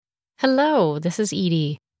Hello, this is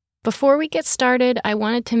Edie. Before we get started, I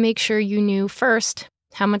wanted to make sure you knew first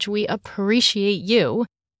how much we appreciate you,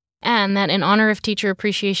 and that in honor of Teacher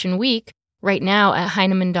Appreciation Week, right now at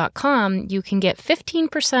Heinemann.com, you can get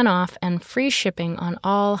 15% off and free shipping on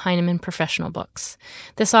all Heinemann professional books.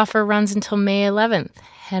 This offer runs until May 11th.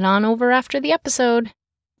 Head on over after the episode.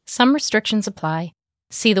 Some restrictions apply.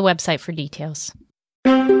 See the website for details.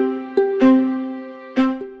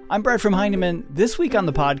 I'm Brad from Heinemann. This week on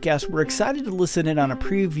the podcast, we're excited to listen in on a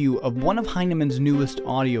preview of one of Heinemann's newest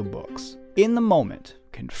audiobooks. In the Moment,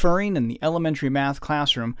 Conferring in the Elementary Math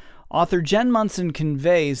Classroom, author Jen Munson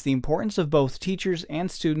conveys the importance of both teachers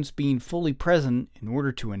and students being fully present in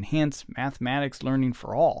order to enhance mathematics learning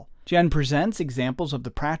for all. Jen presents examples of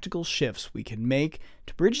the practical shifts we can make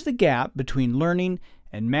to bridge the gap between learning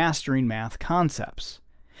and mastering math concepts.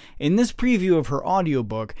 In this preview of her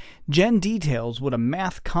audiobook, Jen details what a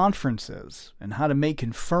math conference is and how to make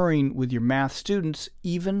conferring with your math students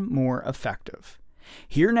even more effective.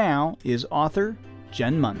 Here now is author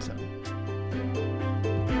Jen Munson.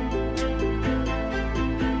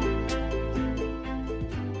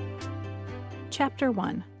 Chapter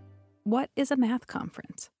 1. What is a math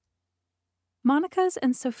conference? Monica's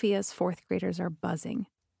and Sophia's fourth graders are buzzing,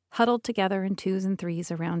 huddled together in twos and threes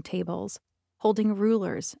around tables, holding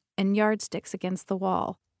rulers and yardsticks against the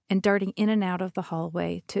wall, and darting in and out of the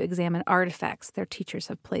hallway to examine artifacts their teachers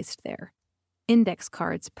have placed there. Index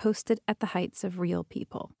cards posted at the heights of real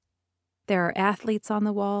people. There are athletes on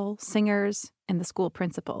the wall, singers, and the school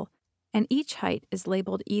principal, and each height is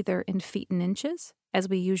labeled either in feet and inches, as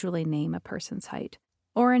we usually name a person's height,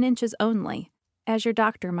 or in inches only, as your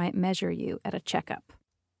doctor might measure you at a checkup.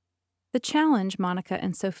 The challenge Monica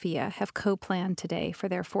and Sophia have co-planned today for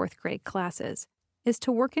their fourth grade classes is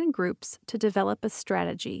to work in groups to develop a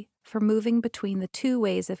strategy for moving between the two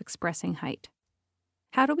ways of expressing height.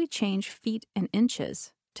 How do we change feet and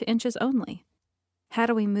inches to inches only? How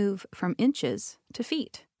do we move from inches to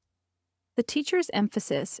feet? The teacher's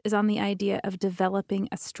emphasis is on the idea of developing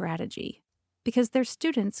a strategy, because their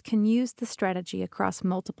students can use the strategy across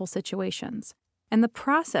multiple situations, and the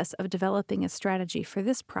process of developing a strategy for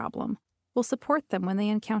this problem will support them when they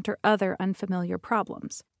encounter other unfamiliar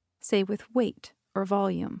problems, say with weight or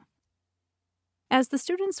volume. As the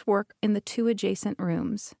students work in the two adjacent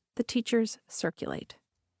rooms, the teachers circulate.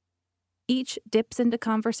 Each dips into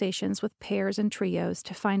conversations with pairs and trios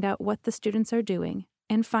to find out what the students are doing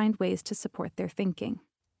and find ways to support their thinking.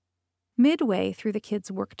 Midway through the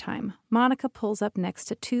kids' work time, Monica pulls up next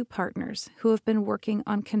to two partners who have been working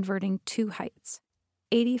on converting two heights,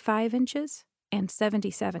 85 inches and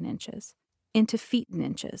 77 inches, into feet and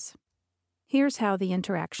inches. Here's how the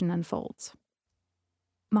interaction unfolds.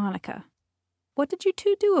 Monica: what did you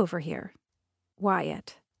two do over here?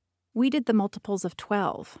 Wyatt: we did the multiples of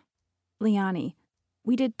 12. Liani: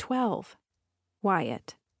 we did 12.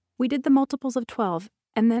 Wyatt: we did the multiples of 12,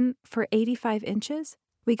 and then for 85 inches,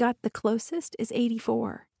 we got the closest is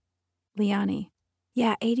 84. Liani: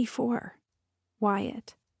 yeah, 84.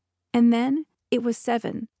 Wyatt: and then it was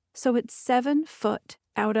 7, so it's 7 foot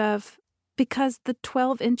out of, because the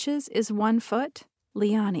 12 inches is 1 foot.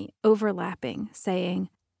 Liani, overlapping, saying,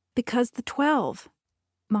 because the 12.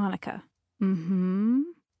 Monica: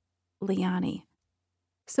 Liani: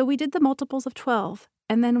 so we did the multiples of 12,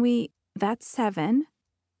 and then that's 7.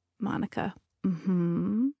 Monica: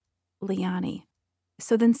 Liani: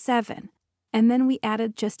 so then 7, and then we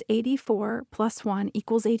added just 84 plus 1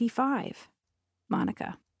 equals 85.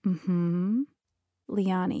 Monica: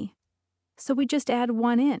 Liani: so we just add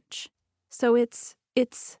 1 inch. So it's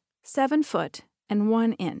 7 foot and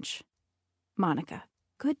 1 inch. Monica: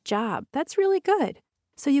 good job. That's really good.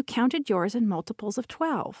 So you counted yours in multiples of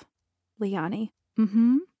 12. Liani: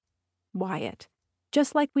 Wyatt: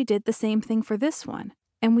 just like we did the same thing for this one.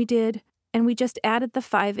 And we just added the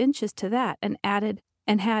 5 inches to that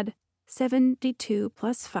and had 72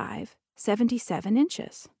 plus 5, 77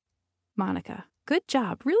 inches. Monica: good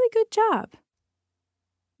job. Really good job.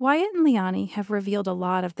 Wyatt and Liani have revealed a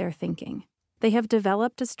lot of their thinking. They have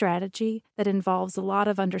developed a strategy that involves a lot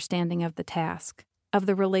of understanding of the task, of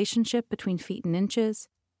the relationship between feet and inches,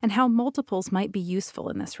 and how multiples might be useful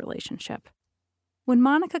in this relationship. When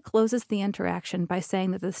Monica closes the interaction by saying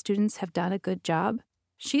that the students have done a good job,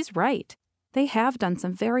 she's right. They have done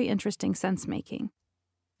some very interesting sense-making.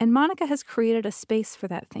 And Monica has created a space for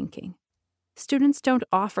that thinking. Students don't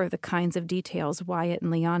offer the kinds of details Wyatt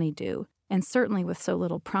and Liani do, and certainly with so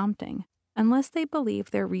little prompting, unless they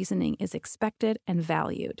believe their reasoning is expected and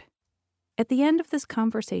valued. At the end of this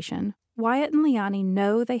conversation, Wyatt and Liani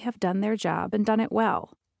know they have done their job and done it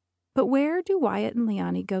well. But where do Wyatt and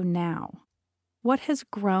Liani go now? What has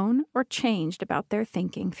grown or changed about their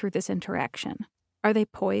thinking through this interaction? Are they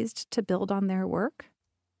poised to build on their work?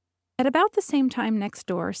 At about the same time next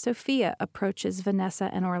door, Sophia approaches Vanessa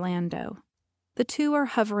and Orlando. The two are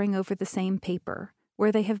hovering over the same paper,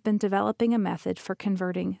 where they have been developing a method for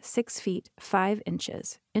converting 6 feet 5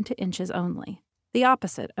 inches into inches only, the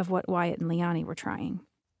opposite of what Wyatt and Liani were trying.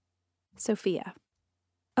 Sophia.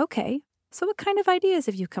 Okay, so what kind of ideas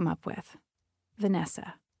have you come up with?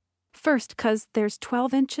 Vanessa. First, 'cause there's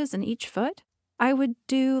 12 inches in each foot, I would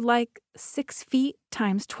do like 6 feet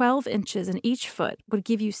times 12 inches in each foot would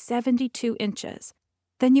give you 72 inches.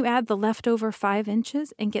 Then you add the leftover 5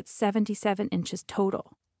 inches and get 77 inches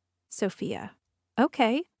total. Sophia.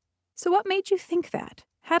 Okay, so what made you think that?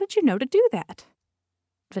 How did you know to do that?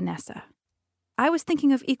 Vanessa. I was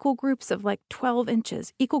thinking of equal groups of like 12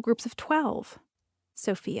 inches, equal groups of 12.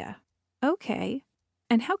 Sophia. Okay,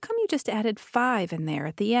 and how come you just added 5 in there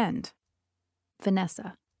at the end?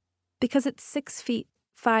 Vanessa. Because it's 6 feet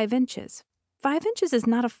 5 inches. 5 inches is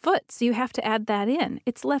not a foot, so you have to add that in.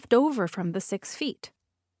 It's left over from the 6 feet.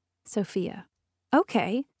 Sophia.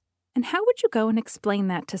 Okay, and how would you go and explain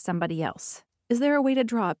that to somebody else? Is there a way to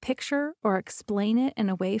draw a picture or explain it in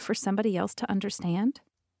a way for somebody else to understand?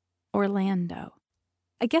 Orlando.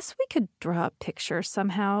 I guess we could draw a picture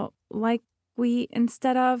somehow, like we,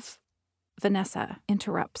 instead of... Vanessa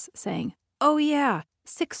interrupts, saying, oh yeah,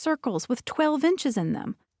 6 circles with 12 inches in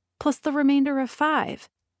them, plus the remainder of 5.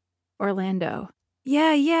 Orlando.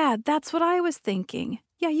 Yeah, that's what I was thinking.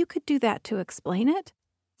 Yeah, you could do that to explain it.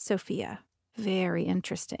 Sophia. Very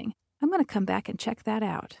interesting. I'm going to come back and check that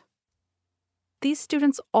out. These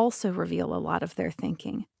students also reveal a lot of their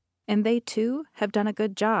thinking, and they too have done a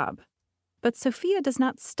good job. But Sophia does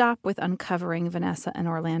not stop with uncovering Vanessa and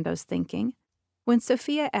Orlando's thinking. When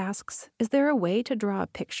Sophia asks, is there a way to draw a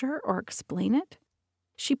picture or explain it?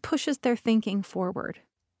 She pushes their thinking forward.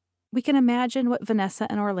 We can imagine what Vanessa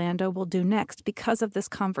and Orlando will do next because of this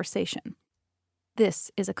conversation. This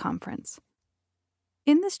is a conference.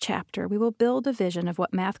 In this chapter, we will build a vision of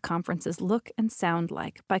what math conferences look and sound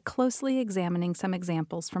like by closely examining some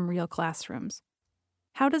examples from real classrooms.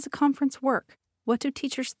 How does a conference work? What do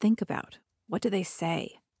teachers think about? What do they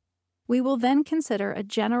say? We will then consider a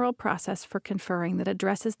general process for conferring that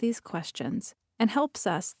addresses these questions and helps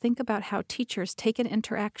us think about how teachers take an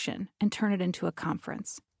interaction and turn it into a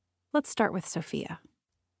conference. Let's start with Sophia.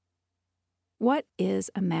 What is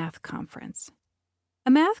a math conference? A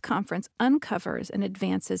math conference uncovers and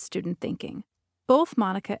advances student thinking. Both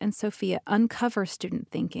Monica and Sophia uncover student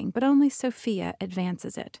thinking, but only Sophia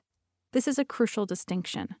advances it. This is a crucial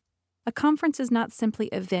distinction. A conference is not simply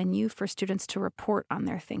a venue for students to report on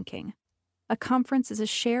their thinking. A conference is a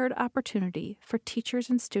shared opportunity for teachers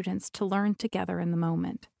and students to learn together in the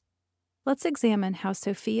moment. Let's examine how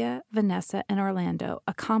Sophia, Vanessa, and Orlando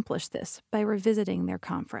accomplish this by revisiting their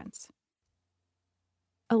conference.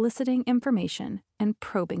 Eliciting information and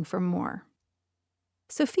probing for more.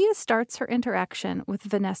 Sophia starts her interaction with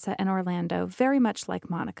Vanessa and Orlando very much like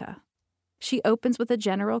Monica. She opens with a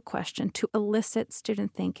general question to elicit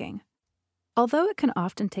student thinking. Although it can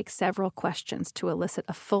often take several questions to elicit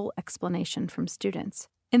a full explanation from students,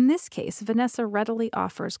 in this case, Vanessa readily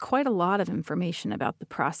offers quite a lot of information about the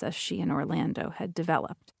process she and Orlando had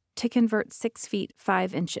developed to convert 6 feet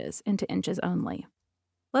 5 inches into inches only.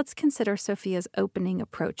 Let's consider Sophia's opening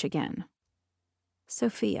approach again.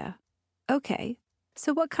 Sophia. Okay,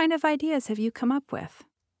 so what kind of ideas have you come up with?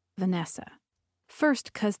 Vanessa.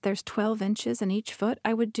 First, 'cause there's 12 inches in each foot,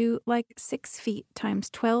 I would do like 6 feet times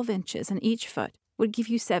 12 inches in each foot would give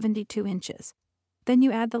you 72 inches. Then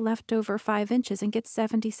you add the leftover 5 inches and get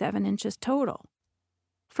 77 inches total.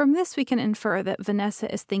 From this, we can infer that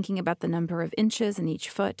Vanessa is thinking about the number of inches in each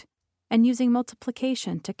foot and using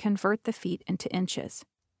multiplication to convert the feet into inches.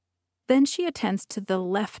 Then she attends to the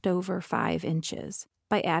leftover 5 inches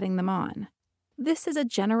by adding them on. This is a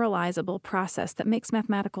generalizable process that makes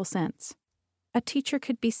mathematical sense. A teacher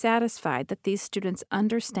could be satisfied that these students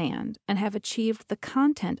understand and have achieved the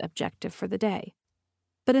content objective for the day.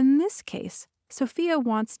 But in this case, Sophia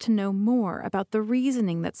wants to know more about the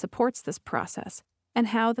reasoning that supports this process and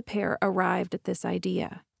how the pair arrived at this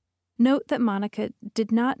idea. Note that Monica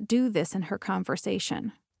did not do this in her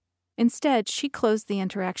conversation. Instead, she closed the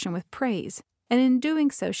interaction with praise, and in doing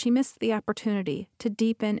so, she missed the opportunity to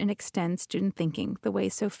deepen and extend student thinking the way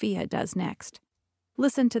Sophia does next.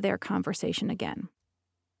 Listen to their conversation again.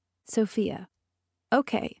 Sophia.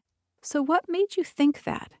 Okay, so what made you think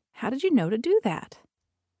that? How did you know to do that?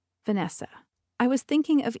 Vanessa. I was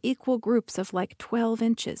thinking of equal groups of like 12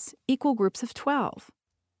 inches, equal groups of 12.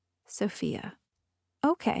 Sophia.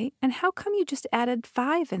 Okay, and how come you just added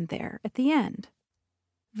 5 in there at the end?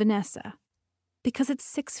 Vanessa: because it's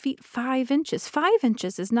 6 feet 5 inches. 5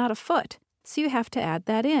 inches is not a foot, so you have to add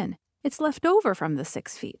that in. It's left over from the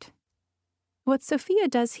 6 feet. What Sophia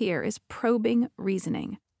does here is probing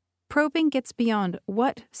reasoning. Probing gets beyond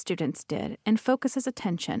what students did and focuses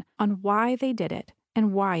attention on why they did it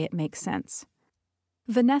and why it makes sense.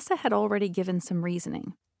 Vanessa had already given some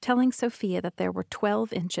reasoning, telling Sophia that there were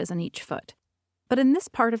 12 inches in each foot. But in this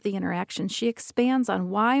part of the interaction, she expands on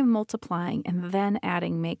why multiplying and then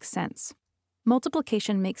adding makes sense.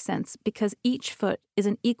 Multiplication makes sense because each foot is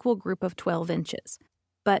an equal group of 12 inches.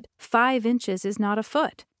 But 5 inches is not a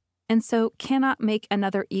foot, and so cannot make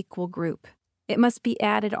another equal group. It must be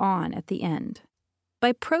added on at the end.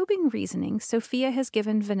 By probing reasoning, Sophia has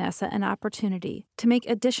given Vanessa an opportunity to make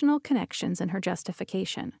additional connections in her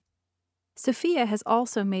justification. Sophia has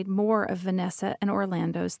also made more of Vanessa and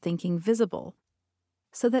Orlando's thinking visible,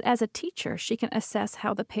 so that as a teacher she can assess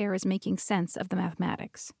how the pair is making sense of the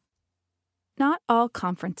mathematics. Not all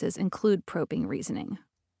conferences include probing reasoning.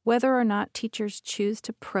 Whether or not teachers choose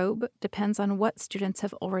to probe depends on what students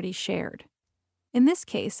have already shared. In this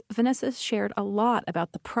case, Vanessa shared a lot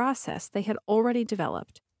about the process they had already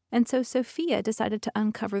developed, and so Sophia decided to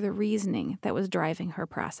uncover the reasoning that was driving her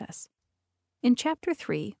process. In Chapter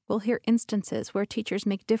 3, we'll hear instances where teachers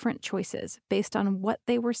make different choices based on what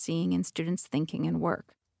they were seeing in students' thinking and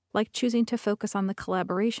work, like choosing to focus on the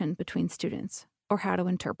collaboration between students or how to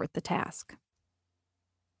interpret the task.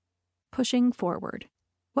 Pushing forward.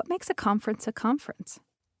 What makes a conference a conference?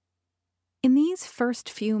 In these first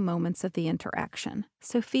few moments of the interaction,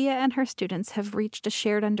 Sophia and her students have reached a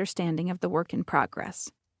shared understanding of the work in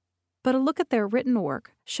progress. But a look at their written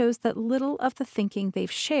work shows that little of the thinking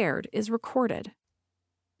they've shared is recorded.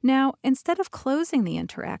 Now, instead of closing the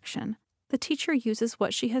interaction, the teacher uses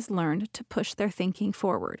what she has learned to push their thinking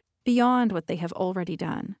forward, beyond what they have already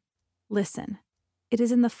done. Listen, it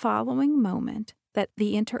is in the following moment that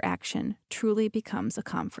the interaction truly becomes a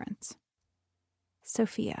conference.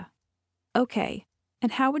 Sophia: okay,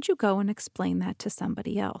 and how would you go and explain that to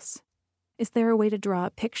somebody else? Is there a way to draw a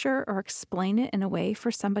picture or explain it in a way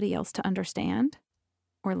for somebody else to understand?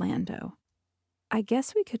 Orlando: I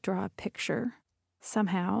guess we could draw a picture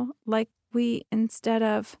somehow, like we instead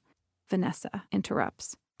of... Vanessa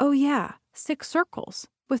interrupts: oh yeah, 6 circles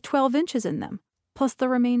with 12 inches in them, plus the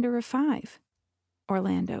remainder of 5.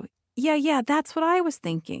 Orlando: yeah, that's what I was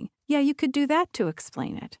thinking. Yeah, you could do that to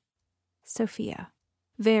explain it. Sophia: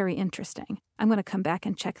 very interesting. I'm going to come back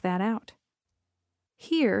and check that out.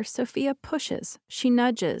 Here, Sophia pushes, she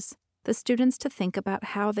nudges the students to think about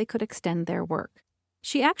how they could extend their work.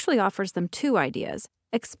 She actually offers them 2 ideas: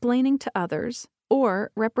 explaining to others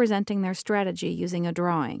or representing their strategy using a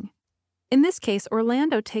drawing. In this case,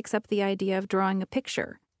 Orlando takes up the idea of drawing a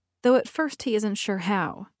picture, though at first he isn't sure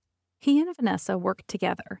how. He and Vanessa work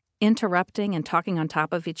together, interrupting and talking on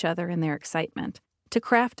top of each other in their excitement, to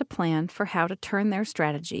craft a plan for how to turn their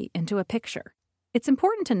strategy into a picture. It's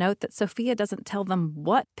important to note that Sophia doesn't tell them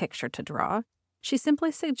what picture to draw. She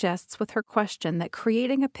simply suggests with her question that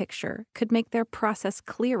creating a picture could make their process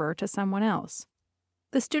clearer to someone else.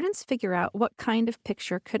 The students figure out what kind of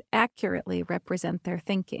picture could accurately represent their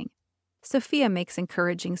thinking. Sophia makes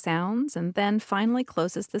encouraging sounds and then finally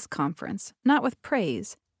closes this conference, not with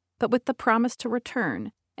praise, but with the promise to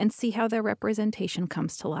return and see how their representation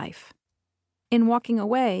comes to life. In walking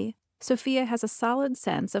away, Sophia has a solid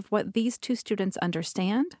sense of what these 2 students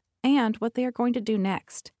understand and what they are going to do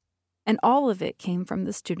next, and all of it came from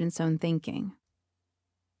the students' own thinking.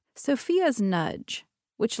 Sophia's nudge,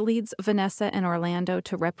 which leads Vanessa and Orlando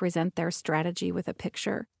to represent their strategy with a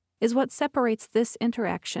picture, is what separates this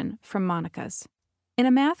interaction from Monica's. In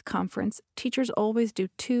a math conference, teachers always do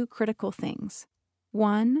 2 critical things.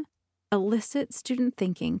 1, elicit student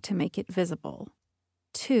thinking to make it visible.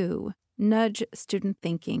 2, nudge student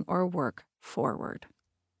thinking or work forward.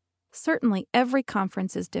 Certainly, every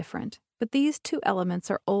conference is different, but these 2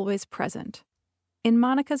 elements are always present. In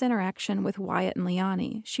Monica's interaction with Wyatt and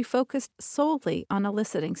Liani, she focused solely on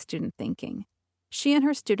eliciting student thinking. She and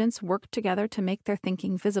her students worked together to make their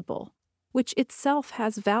thinking visible, which itself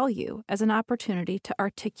has value as an opportunity to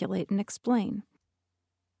articulate and explain.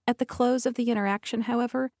 At the close of the interaction,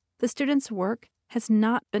 however, the students' work has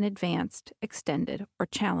not been advanced, extended, or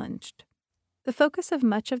challenged. The focus of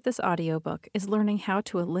much of this audiobook is learning how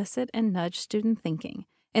to elicit and nudge student thinking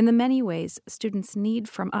in the many ways students need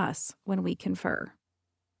from us when we confer.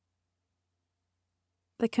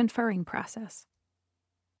 The conferring process.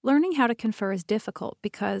 Learning how to confer is difficult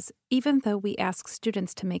because, even though we ask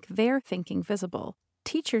students to make their thinking visible,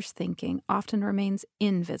 teachers' thinking often remains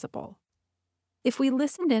invisible. If we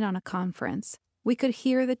listened in on a conference, we could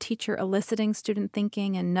hear the teacher eliciting student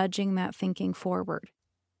thinking and nudging that thinking forward.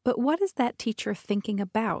 But what is that teacher thinking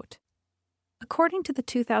about? According to the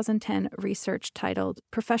 2010 research titled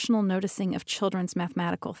Professional Noticing of Children's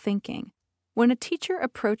Mathematical Thinking, when a teacher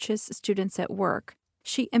approaches students at work,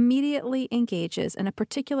 she immediately engages in a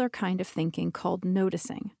particular kind of thinking called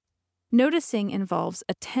noticing. Noticing involves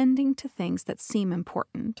attending to things that seem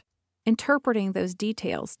important, interpreting those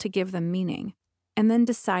details to give them meaning, and then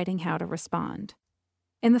deciding how to respond.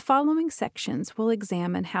 In the following sections, we'll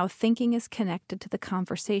examine how thinking is connected to the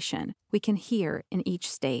conversation we can hear in each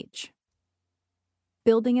stage.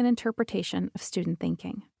 Building an interpretation of student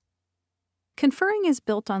thinking. Conferring is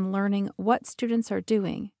built on learning what students are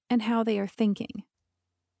doing and how they are thinking.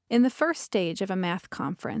 In the first stage of a math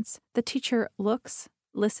conference, the teacher looks,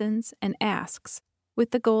 listens, and asks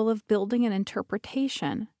with the goal of building an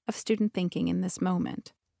interpretation of student thinking in this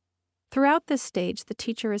moment. Throughout this stage, the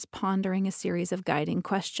teacher is pondering a series of guiding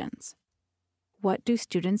questions. What do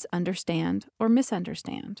students understand or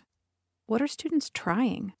misunderstand? What are students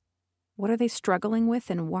trying? What are they struggling with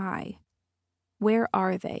and why? Where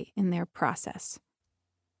are they in their process?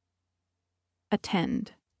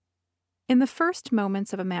 Attend. In the first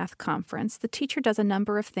moments of a math conference, the teacher does a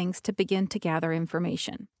number of things to begin to gather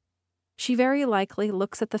information. She very likely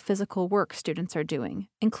looks at the physical work students are doing,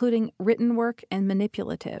 including written work and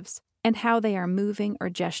manipulatives, and how they are moving or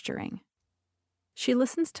gesturing. She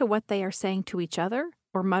listens to what they are saying to each other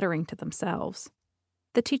or muttering to themselves.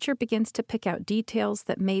 The teacher begins to pick out details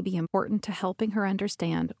that may be important to helping her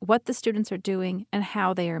understand what the students are doing and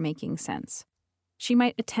how they are making sense. She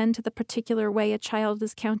might attend to the particular way a child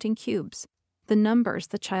is counting cubes, the numbers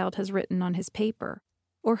the child has written on his paper,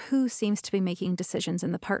 or who seems to be making decisions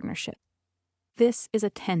in the partnership. This is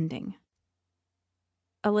attending.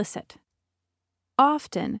 Elicit.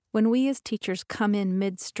 Often, when we as teachers come in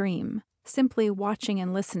midstream, simply watching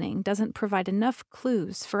and listening doesn't provide enough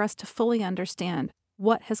clues for us to fully understand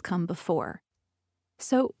what has come before.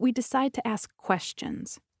 So we decide to ask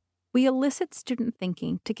questions. We elicit student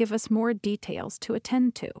thinking to give us more details to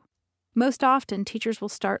attend to. Most often, teachers will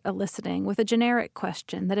start eliciting with a generic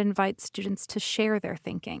question that invites students to share their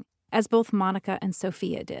thinking, as both Monica and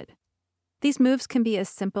Sophia did. These moves can be as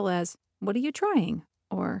simple as, "What are you trying?"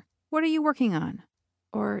 or "What are you working on?"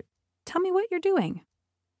 or "Tell me what you're doing."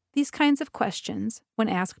 These kinds of questions, when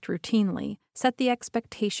asked routinely, set the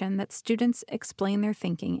expectation that students explain their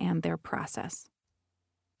thinking and their process.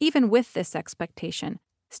 Even with this expectation,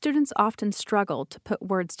 students often struggle to put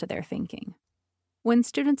words to their thinking. When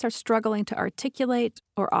students are struggling to articulate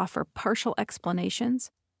or offer partial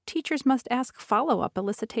explanations, teachers must ask follow-up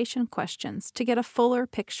elicitation questions to get a fuller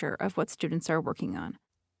picture of what students are working on.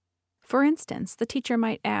 For instance, the teacher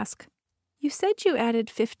might ask, "You said you added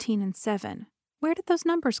 15 and 7. Where did those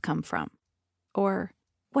numbers come from?" Or,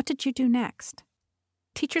 "What did you do next?"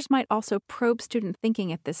 Teachers might also probe student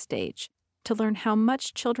thinking at this stage to learn how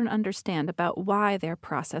much children understand about why their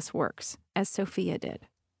process works, as Sophia did.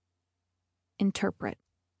 Interpret.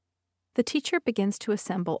 The teacher begins to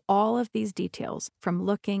assemble all of these details from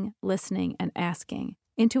looking, listening, and asking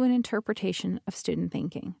into an interpretation of student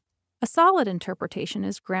thinking. A solid interpretation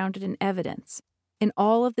is grounded in evidence, in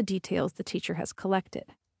all of the details the teacher has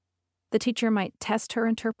collected. The teacher might test her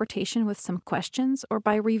interpretation with some questions or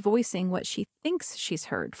by revoicing what she thinks she's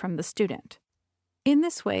heard from the student. In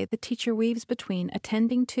this way, the teacher weaves between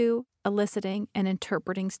attending to, eliciting, and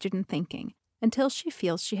interpreting student thinking until she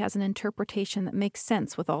feels she has an interpretation that makes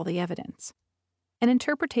sense with all the evidence. An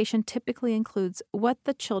interpretation typically includes what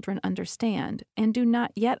the children understand and do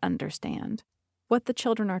not yet understand, what the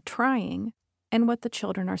children are trying, and what the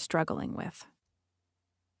children are struggling with.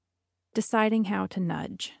 Deciding how to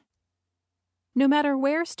nudge. No matter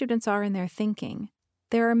where students are in their thinking,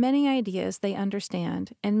 there are many ideas they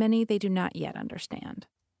understand and many they do not yet understand.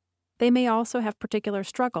 They may also have particular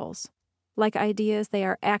struggles, like ideas they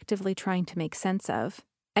are actively trying to make sense of,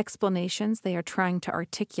 explanations they are trying to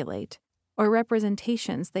articulate, or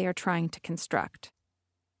representations they are trying to construct.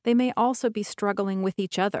 They may also be struggling with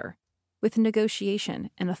each other, with negotiation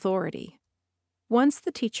and authority. Once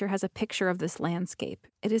the teacher has a picture of this landscape,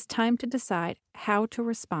 it is time to decide how to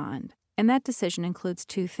respond, and that decision includes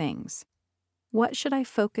two things. What should I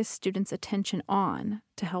focus students' attention on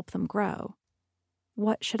to help them grow?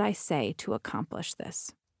 What should I say to accomplish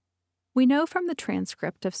this? We know from the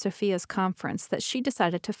transcript of Sophia's conference that she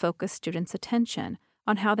decided to focus students' attention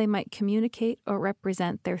on how they might communicate or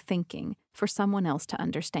represent their thinking for someone else to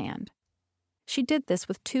understand. She did this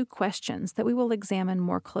with two questions that we will examine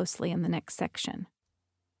more closely in the next section.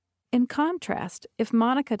 In contrast, if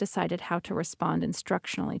Monica decided how to respond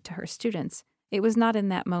instructionally to her students, It was not in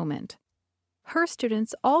that moment. Her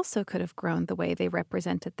students also could have grown the way they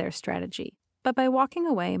represented their strategy, but by walking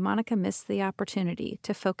away, Monica missed the opportunity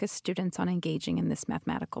to focus students on engaging in this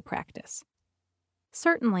mathematical practice.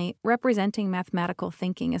 Certainly, representing mathematical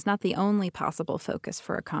thinking is not the only possible focus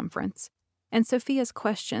for a conference, and Sophia's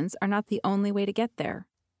questions are not the only way to get there.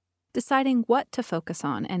 Deciding what to focus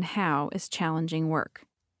on and how is challenging work.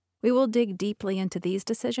 We will dig deeply into these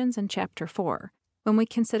decisions in Chapter 4, when we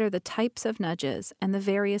consider the types of nudges and the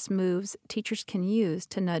various moves teachers can use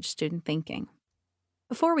to nudge student thinking.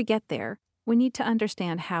 Before we get there, we need to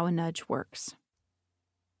understand how a nudge works.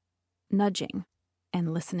 Nudging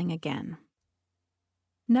and listening again.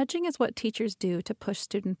 Nudging is what teachers do to push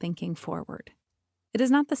student thinking forward. It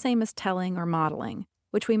is not the same as telling or modeling,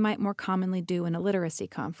 which we might more commonly do in a literacy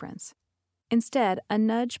conference. Instead, a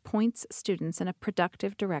nudge points students in a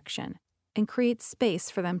productive direction and creates space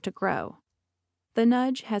for them to grow. The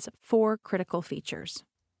nudge has 4 critical features.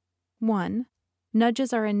 1.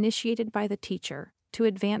 Nudges are initiated by the teacher to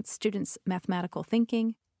advance students' mathematical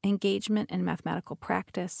thinking, engagement in mathematical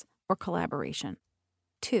practice, or collaboration.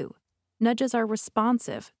 2. Nudges are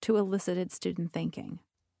responsive to elicited student thinking.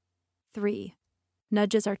 3.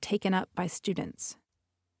 Nudges are taken up by students.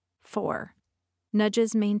 4.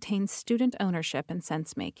 Nudges maintain student ownership and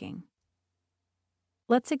sense-making.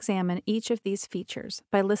 Let's examine each of these features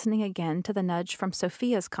by listening again to the nudge from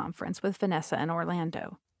Sophia's conference with Vanessa and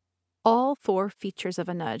Orlando. All 4 features of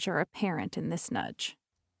a nudge are apparent in this nudge.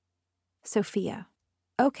 Sophia: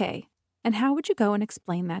 Okay, and how would you go and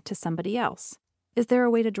explain that to somebody else? Is there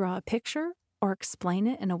a way to draw a picture or explain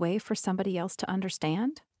it in a way for somebody else to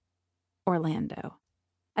understand? Orlando: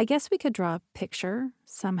 I guess we could draw a picture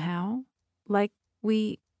somehow, like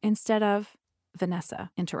instead of...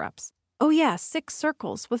 Vanessa interrupts. Oh yeah, 6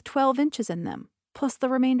 circles with 12 inches in them, plus the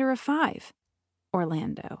remainder of 5.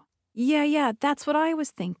 Orlando: Yeah, that's what I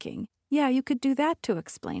was thinking. Yeah, you could do that to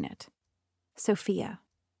explain it. Sophia: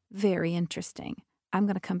 Very interesting. I'm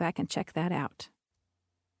going to come back and check that out.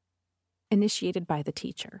 Initiated by the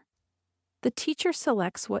teacher. The teacher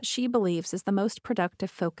selects what she believes is the most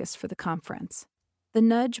productive focus for the conference. The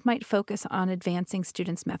nudge might focus on advancing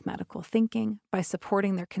students' mathematical thinking by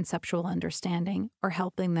supporting their conceptual understanding or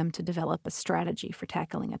helping them to develop a strategy for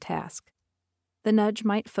tackling a task. The nudge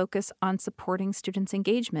might focus on supporting students'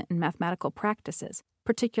 engagement in mathematical practices,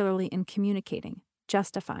 particularly in communicating,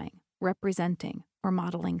 justifying, representing, or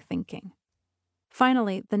modeling thinking.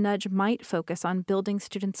 Finally, the nudge might focus on building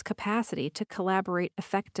students' capacity to collaborate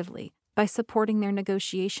effectively by supporting their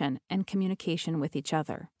negotiation and communication with each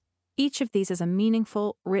other. Each of these is a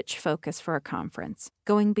meaningful, rich focus for a conference,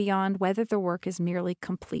 going beyond whether the work is merely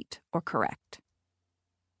complete or correct.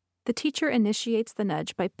 The teacher initiates the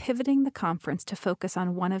nudge by pivoting the conference to focus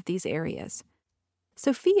on one of these areas.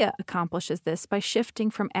 Sophia accomplishes this by shifting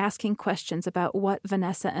from asking questions about what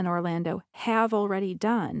Vanessa and Orlando have already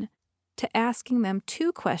done to asking them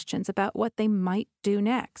 2 questions about what they might do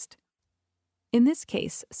next. In this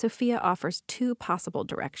case, Sophia offers 2 possible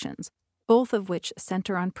directions, both of which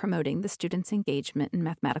center on promoting the students' engagement in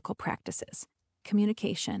mathematical practices,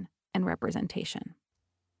 communication, and representation.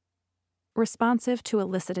 Responsive to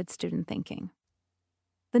elicited student thinking.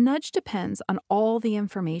 The nudge depends on all the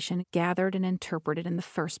information gathered and interpreted in the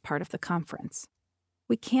first part of the conference.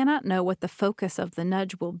 We cannot know what the focus of the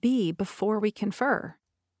nudge will be before we confer.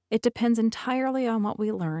 It depends entirely on what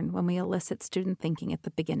we learn when we elicit student thinking at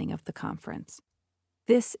the beginning of the conference.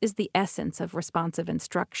 This is the essence of responsive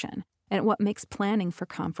instruction and what makes planning for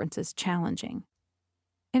conferences challenging.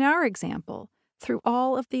 In our example, through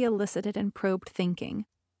all of the elicited and probed thinking,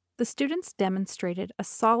 the students demonstrated a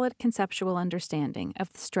solid conceptual understanding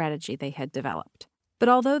of the strategy they had developed. But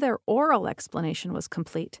although their oral explanation was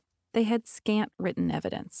complete, they had scant written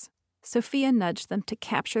evidence. Sophia nudged them to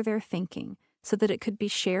capture their thinking so that it could be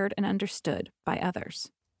shared and understood by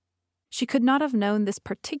others. She could not have known this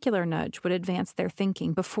particular nudge would advance their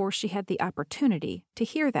thinking before she had the opportunity to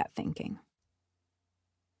hear that thinking.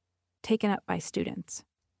 Taken up by students.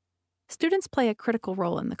 Students play a critical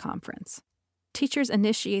role in the conference. Teachers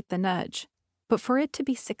initiate the nudge, but for it to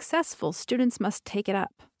be successful, students must take it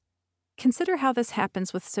up. Consider how this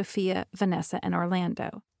happens with Sophia, Vanessa, and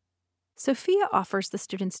Orlando. Sophia offers the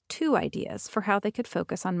students 2 ideas for how they could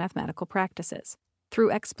focus on mathematical practices,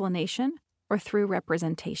 through explanation or through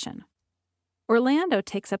representation. Orlando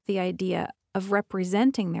takes up the idea of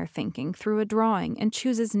representing their thinking through a drawing and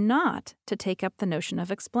chooses not to take up the notion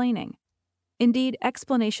of explaining. Indeed,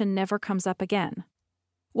 explanation never comes up again.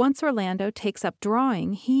 Once Orlando takes up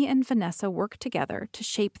drawing, he and Vanessa work together to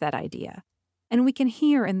shape that idea, and we can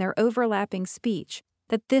hear in their overlapping speech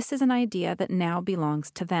that this is an idea that now belongs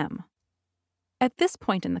to them. At this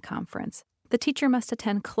point in the conference, the teacher must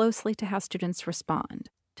attend closely to how students respond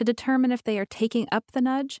to determine if they are taking up the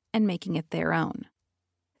nudge and making it their own.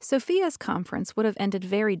 Sophia's conference would have ended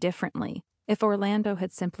very differently if Orlando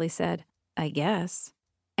had simply said, "I guess,"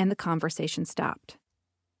 and the conversation stopped.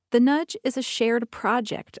 The nudge is a shared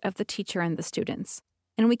project of the teacher and the students,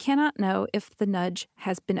 and we cannot know if the nudge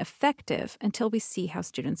has been effective until we see how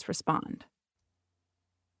students respond.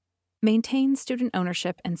 Maintain student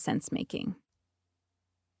ownership and sense-making.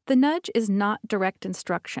 The nudge is not direct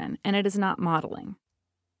instruction, and it is not modeling.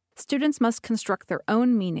 Students must construct their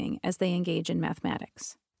own meaning as they engage in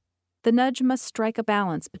mathematics. The nudge must strike a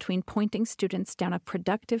balance between pointing students down a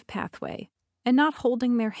productive pathway and not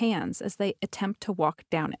holding their hands as they attempt to walk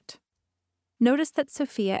down it. Notice that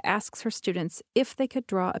Sophia asks her students if they could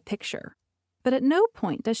draw a picture, but at no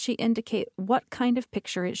point does she indicate what kind of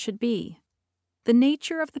picture it should be. The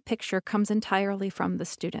nature of the picture comes entirely from the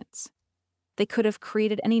students. They could have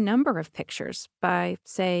created any number of pictures by,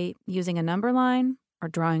 say, using a number line or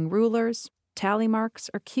drawing rulers, tally marks,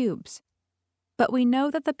 or cubes. But we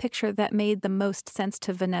know that the picture that made the most sense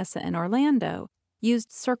to Vanessa and Orlando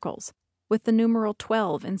used circles with the numeral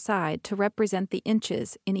 12 inside to represent the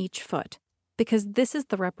inches in each foot, because this is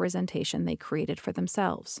the representation they created for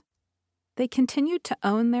themselves. They continued to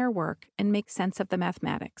own their work and make sense of the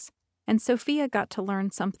mathematics, and Sophia got to learn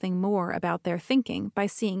something more about their thinking by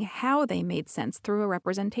seeing how they made sense through a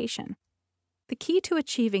representation. The key to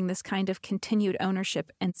achieving this kind of continued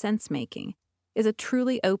ownership and sense-making is a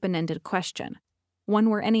truly open-ended question, one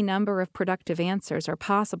where any number of productive answers are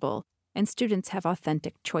possible and students have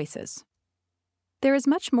authentic choices. There is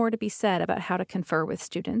much more to be said about how to confer with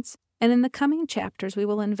students, and in the coming chapters we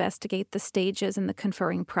will investigate the stages in the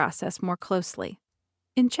conferring process more closely.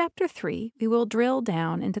 In Chapter 3, we will drill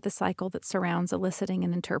down into the cycle that surrounds eliciting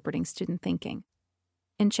and interpreting student thinking.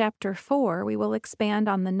 In Chapter 4, we will expand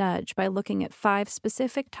on the nudge by looking at 5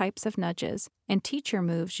 specific types of nudges and teacher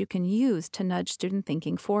moves you can use to nudge student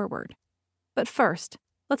thinking forward. But first,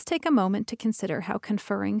 let's take a moment to consider how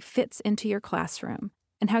conferring fits into your classroom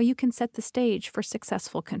and how you can set the stage for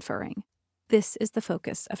successful conferring. This is the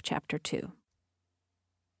focus of Chapter 2.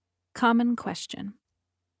 Common question.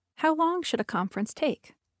 How long should a conference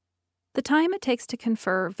take? The time it takes to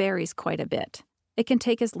confer varies quite a bit. It can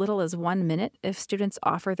take as little as 1 minute if students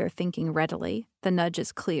offer their thinking readily, the nudge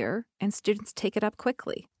is clear, and students take it up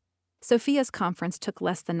quickly. Sophia's conference took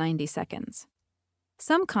less than 90 seconds.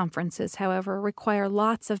 Some conferences, however, require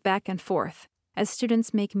lots of back and forth as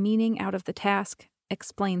students make meaning out of the task,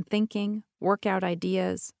 explain thinking, work out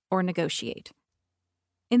ideas, or negotiate.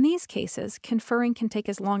 In these cases, conferring can take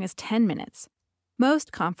as long as 10 minutes.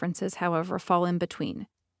 Most conferences, however, fall in between,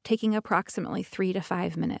 taking approximately 3 to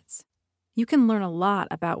 5 minutes. You can learn a lot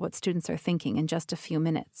about what students are thinking in just a few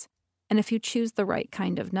minutes, and if you choose the right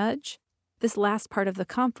kind of nudge, this last part of the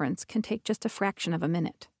conference can take just a fraction of a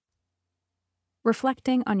minute.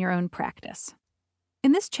 Reflecting on your own practice.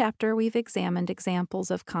 In this chapter, we've examined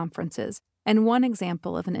examples of conferences and one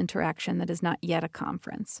example of an interaction that is not yet a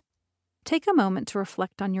conference. Take a moment to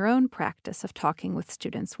reflect on your own practice of talking with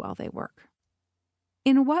students while they work.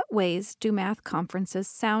 In what ways do math conferences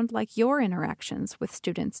sound like your interactions with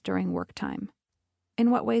students during work time? In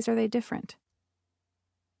what ways are they different?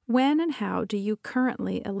 When and how do you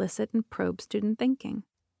currently elicit and probe student thinking?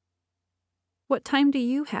 What time do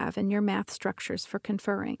you have in your math structures for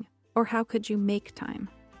conferring, or how could you make time?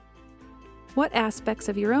 What aspects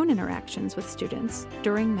of your own interactions with students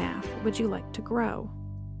during math would you like to grow?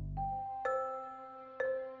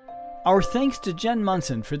 Our thanks to Jen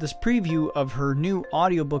Munson for this preview of her new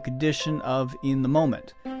audiobook edition of In the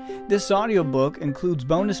Moment. This audiobook includes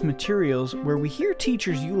bonus materials where we hear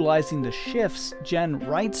teachers utilizing the shifts Jen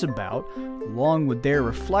writes about, along with their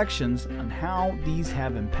reflections on how these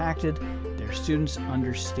have impacted their students'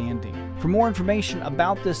 understanding. For more information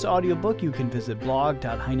about this audiobook, you can visit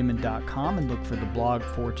blog.heinemann.com and look for the blog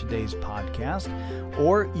for today's podcast,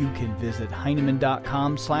 or you can visit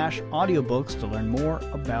heinemann.com/audiobooks to learn more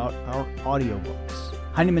about our audiobooks.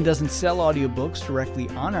 Heinemann doesn't sell audiobooks directly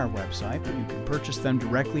on our website, but you can purchase them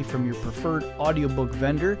directly from your preferred audiobook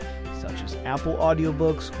vendor, such as Apple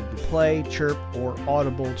Audiobooks, Google Play, Chirp, or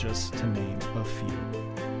Audible, just to name a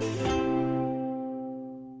few.